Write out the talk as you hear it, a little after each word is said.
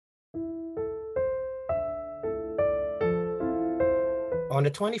On the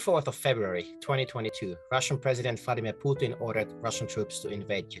 24th of February 2022, Russian President Vladimir Putin ordered Russian troops to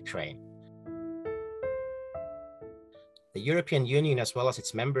invade Ukraine. The European Union, as well as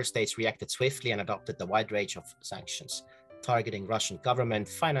its member states, reacted swiftly and adopted a wide range of sanctions, targeting Russian government,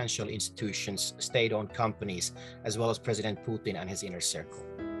 financial institutions, state-owned companies, as well as President Putin and his inner circle.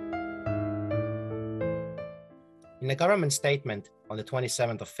 In a government statement on the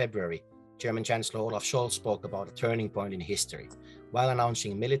 27th of February, German Chancellor Olaf Scholz spoke about a turning point in history, while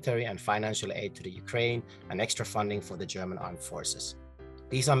announcing military and financial aid to the Ukraine and extra funding for the German armed forces.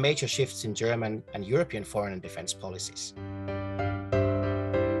 These are major shifts in German and European foreign and defense policies.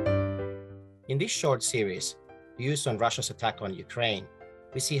 In this short series, Views on Russia's attack on Ukraine,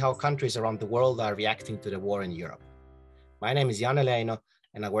 we see how countries around the world are reacting to the war in Europe. My name is Janne Leino,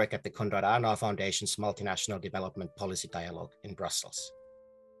 and I work at the Konrad-Adenauer Foundation's Multinational Development Policy Dialogue in Brussels.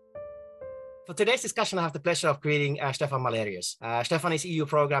 For today's discussion, I have the pleasure of greeting Stephan Malerius. Stephan is EU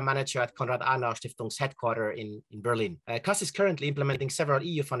Program Manager at Konrad-Adenauer-Stiftung's headquarters in Berlin. KAS is currently implementing several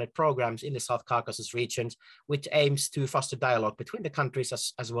EU-funded programs in the South Caucasus region, which aims to foster dialogue between the countries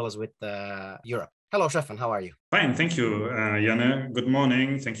as well as with Europe. Hello, Stephan, how are you? Fine, thank you, Janne. Good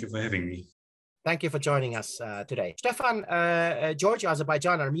morning. Thank you for having me. Thank you for joining us today. Stephan, Georgia,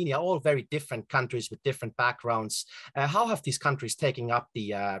 Azerbaijan, Armenia, all very different countries with different backgrounds. How have these countries taken up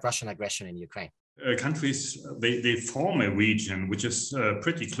the Russian aggression in Ukraine? Countries, they form a region which is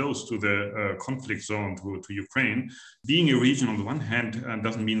pretty close to the conflict zone to Ukraine. Being a region on the one hand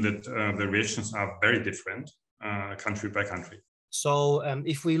doesn't mean that the reactions are very different country by country. So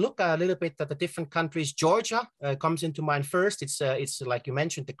if we look a little bit at the different countries, Georgia comes into mind first. It's like you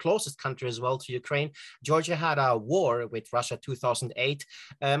mentioned, the closest country as well to Ukraine. Georgia had a war with Russia 2008.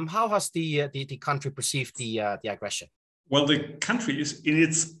 How has the country perceived the aggression? Well, the country is in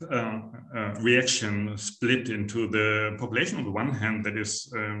its reaction split into the population on the one hand that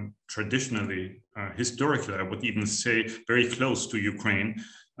is traditionally, historically, I would even say very close to Ukraine.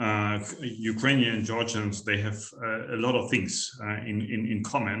 Ukrainian Georgians, they have a lot of things in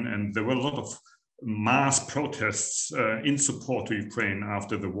common, and there were a lot of mass protests in support to Ukraine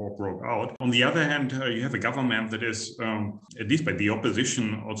after the war broke out. On the other hand, you have a government that is, at least by the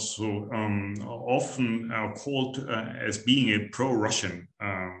opposition, also often called as being a pro-Russian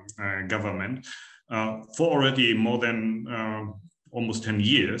government for already more than almost 10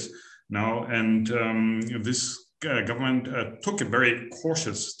 years now, and this government took a very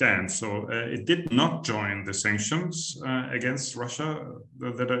cautious stance. So it did not join the sanctions against Russia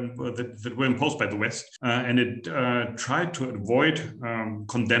that were imposed by the West, and it tried to avoid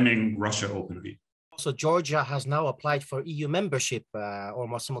condemning Russia openly. So Georgia has now applied for EU membership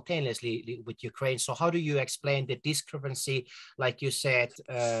almost simultaneously with Ukraine. So how do you explain the discrepancy, like you said,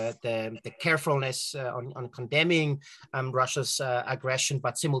 the carefulness on condemning Russia's aggression,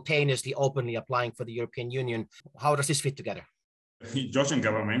 but simultaneously openly applying for the European Union? How does this fit together? The Georgian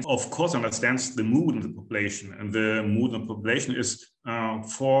government, of course, understands the mood in the population, and the mood in the population is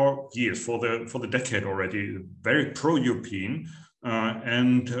for years, for the decade already, very pro-European.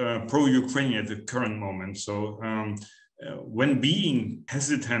 And pro-Ukraine at the current moment. So when being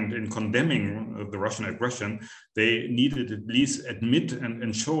hesitant in condemning the Russian aggression, they needed to at least admit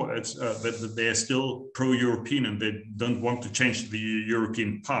and show that they are still pro-European and they don't want to change the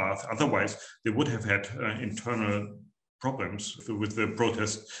European path. Otherwise, they would have had internal problems with the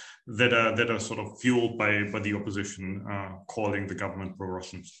protests that are sort of fueled by the opposition calling the government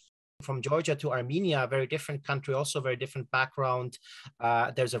pro-Russians. From Georgia to Armenia, a very different country, also very different background.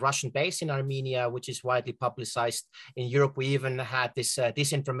 There's a Russian base in Armenia, which is widely publicized. In Europe, we even had this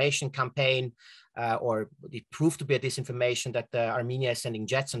disinformation campaign, or it proved to be a disinformation that Armenia is sending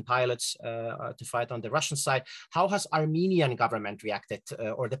jets and pilots to fight on the Russian side. How has Armenian government reacted,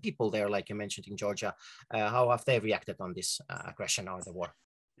 or the people there, like you mentioned in Georgia, how have they reacted on this aggression or the war?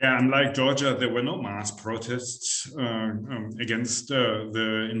 Yeah, unlike Georgia, there were no mass protests against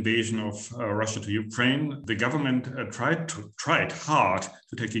the invasion of Russia to Ukraine. The government tried hard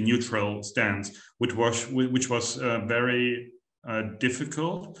to take a neutral stance, which was very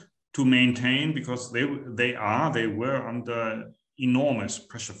difficult to maintain because they were under enormous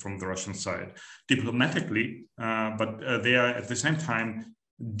pressure from the Russian side diplomatically, but they are at the same time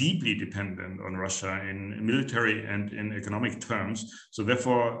deeply dependent on Russia in military and in economic terms. So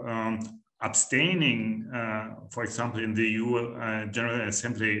therefore, abstaining, for example, in the EU General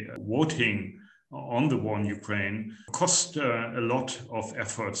Assembly, voting on the war in Ukraine cost a lot of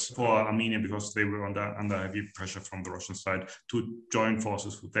efforts for Armenia because they were under heavy pressure from the Russian side to join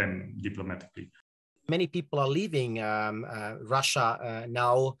forces with them diplomatically. Many people are leaving Russia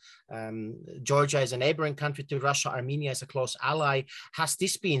now. Georgia is a neighboring country to Russia. Armenia is a close ally. Has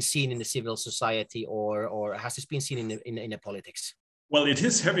this been seen in the civil society, or has this been seen in the politics? Well, it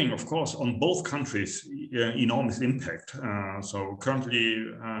is having, of course, on both countries enormous impact. So currently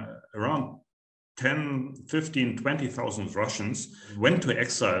around 10, 15, 20,000 Russians went to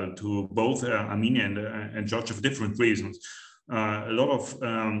exile to both Armenia and Georgia for different reasons. A lot of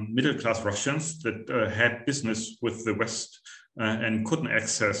middle-class Russians that had business with the West and couldn't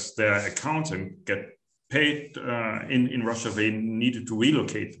access their accounts and get paid in Russia, they needed to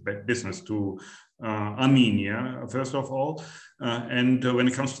relocate back business to Armenia, first of all. And when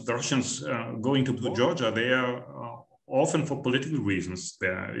it comes to the Russians going to Georgia, they are often for political reasons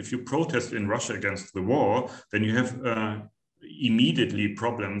there. If you protest in Russia against the war, then you have immediately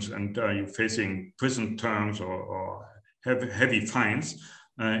problems, and you're facing prison terms or heavy fines.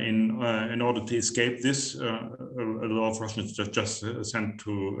 In order to escape this, a lot of Russians just went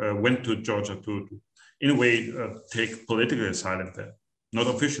to Georgia to in a way, take political asylum there. Not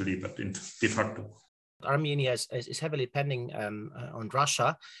officially, but de facto. Armenia is heavily depending on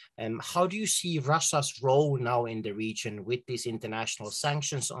Russia. How do you see Russia's role now in the region with these international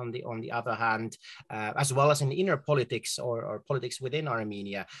sanctions on the other hand, as well as in inner politics or politics within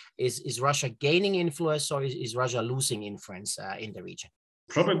Armenia? Is Russia gaining influence, or is Russia losing influence in the region?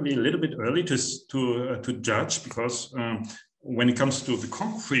 Probably a little bit early to judge, because when it comes to the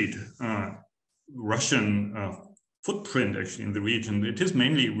concrete Russian footprint actually in the region, it is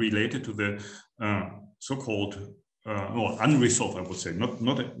mainly related to the so-called or unresolved, I would say,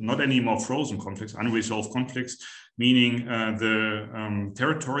 not any more frozen conflicts, unresolved conflicts, meaning the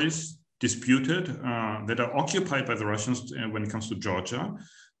territories disputed that are occupied by the Russians when it comes to Georgia,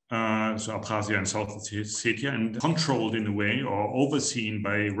 so Abkhazia and South Ossetia, and controlled in a way or overseen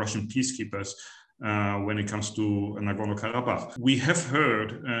by Russian peacekeepers when it comes to Nagorno-Karabakh. We have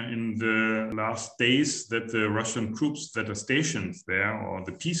heard in the last days that the Russian troops that are stationed there, or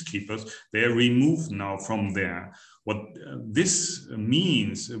the peacekeepers, they are removed now from there. What this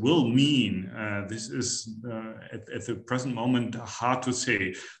will mean, this is at the present moment hard to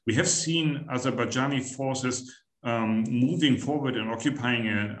say. We have seen Azerbaijani forces moving forward and occupying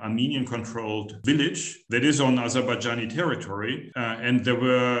an Armenian-controlled village that is on Azerbaijani territory, and there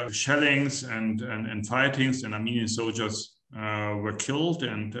were shellings and fightings, and Armenian soldiers were killed,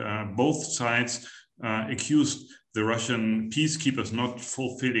 and both sides accused the Russian peacekeepers not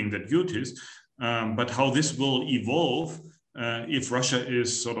fulfilling their duties. But how this will evolve, if Russia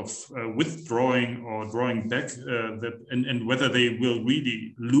is sort of withdrawing or drawing back, and whether they will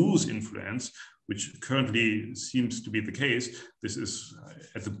really lose influence, which currently seems to be the case, this is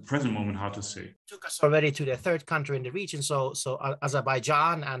at the present moment hard to say. Took us already to the third country in the region, so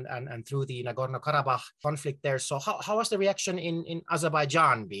Azerbaijan and through the Nagorno-Karabakh conflict there. So how has the reaction in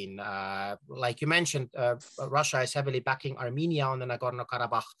Azerbaijan been? Like you mentioned, Russia is heavily backing Armenia on the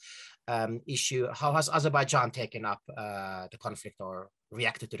Nagorno-Karabakh issue. How has Azerbaijan taken up the conflict or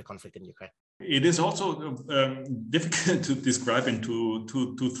reacted to the conflict in Ukraine? It is also difficult to describe in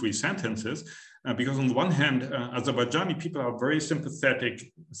three sentences, because on the one hand, Azerbaijani people are very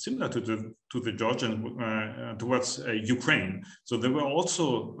sympathetic, similar to the Georgian, towards Ukraine. So there were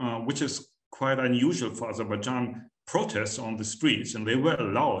also, which is quite unusual for Azerbaijan, protests on the streets, and they were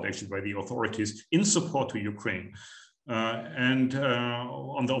allowed actually by the authorities in support to Ukraine. And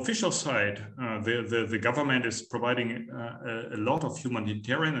on the official side, the government is providing a lot of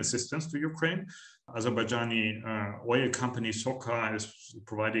humanitarian assistance to Ukraine. Azerbaijani oil company Soka is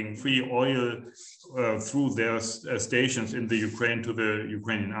providing free oil through their stations in the Ukraine to the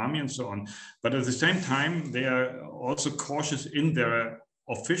Ukrainian army and so on. But at the same time, they are also cautious in their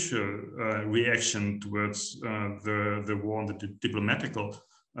official reaction towards the war on the diplomatical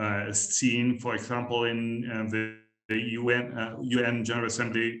scene. For example, in the UN General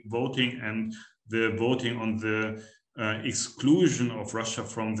Assembly voting and the voting on the exclusion of Russia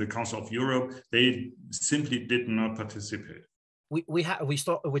from the Council of Europe, they simply did not participate. We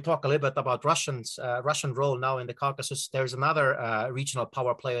talk a little bit about Russian role now in the Caucasus. There's another regional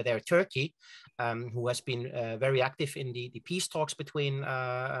power player there, Turkey, who has been very active in the peace talks between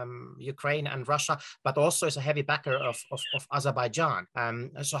Ukraine and Russia, but also is a heavy backer of Azerbaijan.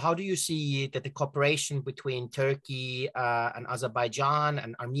 So how do you see that the cooperation between Turkey and Azerbaijan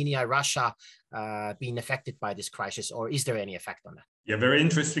and Armenia, Russia being affected by this crisis, or is there any effect on that? Yeah, very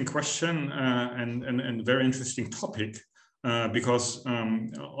interesting question and very interesting topic. Because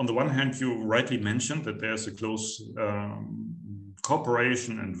on the one hand, you rightly mentioned that there's a close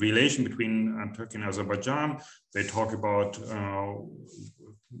cooperation and relation between Turkey and Azerbaijan. They talk about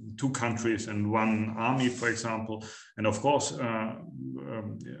two countries and one army, for example. And of course,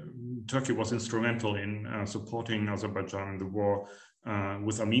 Turkey was instrumental in supporting Azerbaijan in the war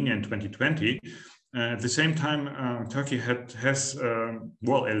with Armenia in 2020. At the same time, Turkey has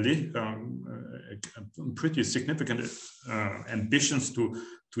pretty significant ambitions to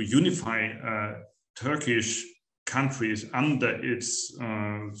unify Turkish countries under its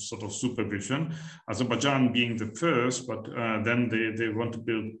sort of supervision. Azerbaijan being the first, but then they want to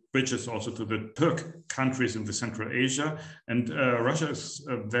build bridges also to the Turk countries in the Central Asia. And Russia is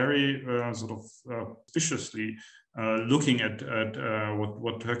very sort of viciously looking at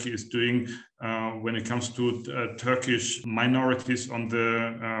what Turkey is doing when it comes to Turkish minorities on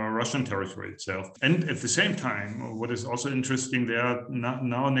the Russian territory itself. And at the same time, what is also interesting, there are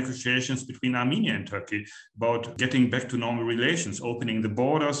now negotiations between Armenia and Turkey about getting back to normal relations, opening the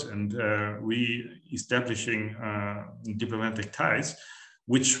borders and re-establishing diplomatic ties,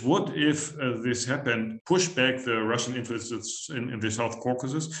 which would, if this happened, push back the Russian influences in the South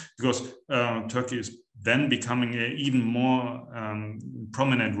Caucasus, because Turkey is then becoming an even more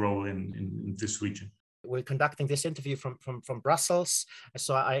prominent role in this region. We're conducting this interview from Brussels,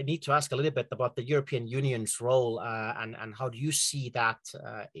 so I need to ask a little bit about the European Union's role and how do you see that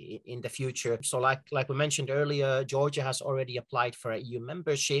in the future? So like we mentioned earlier, Georgia has already applied for EU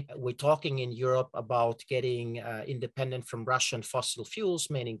membership. We're talking in Europe about getting independent from Russian fossil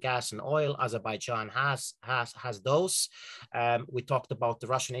fuels, meaning gas and oil. Azerbaijan has those. We talked about the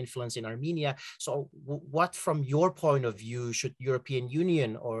Russian influence in Armenia. So what, from your point of view, should European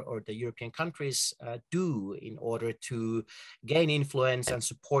Union or the European countries do in order to gain influence and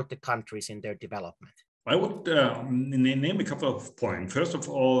support the countries in their development? I would name a couple of points. First of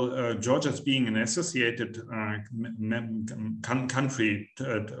all, Georgia as being an associated country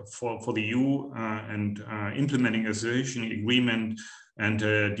for the EU and implementing association agreement and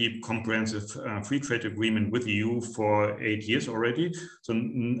a deep comprehensive free trade agreement with the EU for 8 years already. So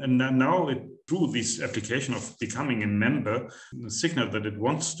now through this application of becoming a member, signal that it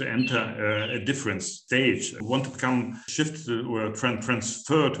wants to enter a different stage, want to shift or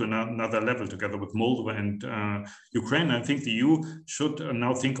transfer to another level together with Moldova and Ukraine. I think the EU should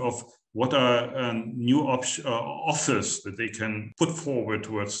now think of what are new offers that they can put forward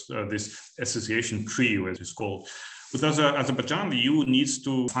towards this association trio, as it's called. With Azerbaijan, the EU needs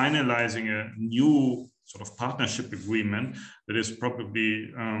to finalizing a new sort of partnership agreement that is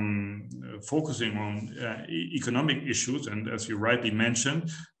probably focusing on economic issues. And as you rightly mentioned,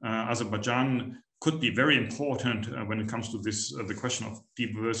 Azerbaijan could be very important when it comes to this, the question of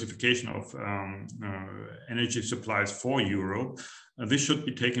diversification of energy supplies for Europe. This should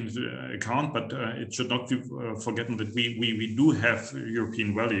be taken into account, but it should not be forgotten that we do have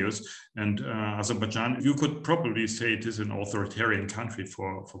European values, and Azerbaijan, you could probably say it is an authoritarian country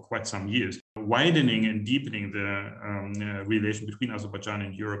for quite some years. Widening and deepening the relation between Azerbaijan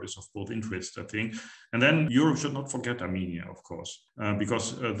and Europe is of both interest, I think. And then Europe should not forget Armenia, of course,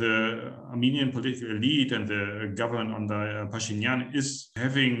 because the Armenian political elite and the government under Pashinyan is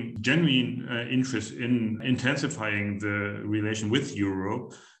having genuine interest in intensifying the relation with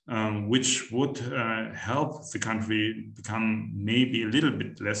Europe, which would help the country become maybe a little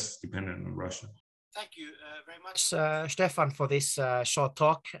bit less dependent on Russia. Thank you very much, Stephan, for this short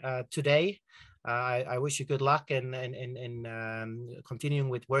talk today. I wish you good luck in continuing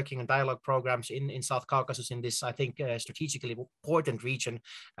with working on dialogue programs in South Caucasus, in this, I think, strategically important region,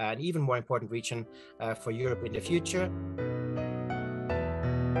 an even more important region for Europe in the future.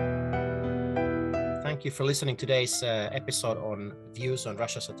 Thank you for listening to today's episode on views on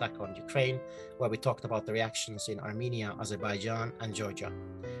Russia's attack on Ukraine, where we talked about the reactions in Armenia, Azerbaijan, and Georgia.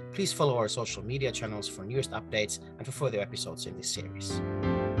 Please follow our social media channels for newest updates and for further episodes in this series.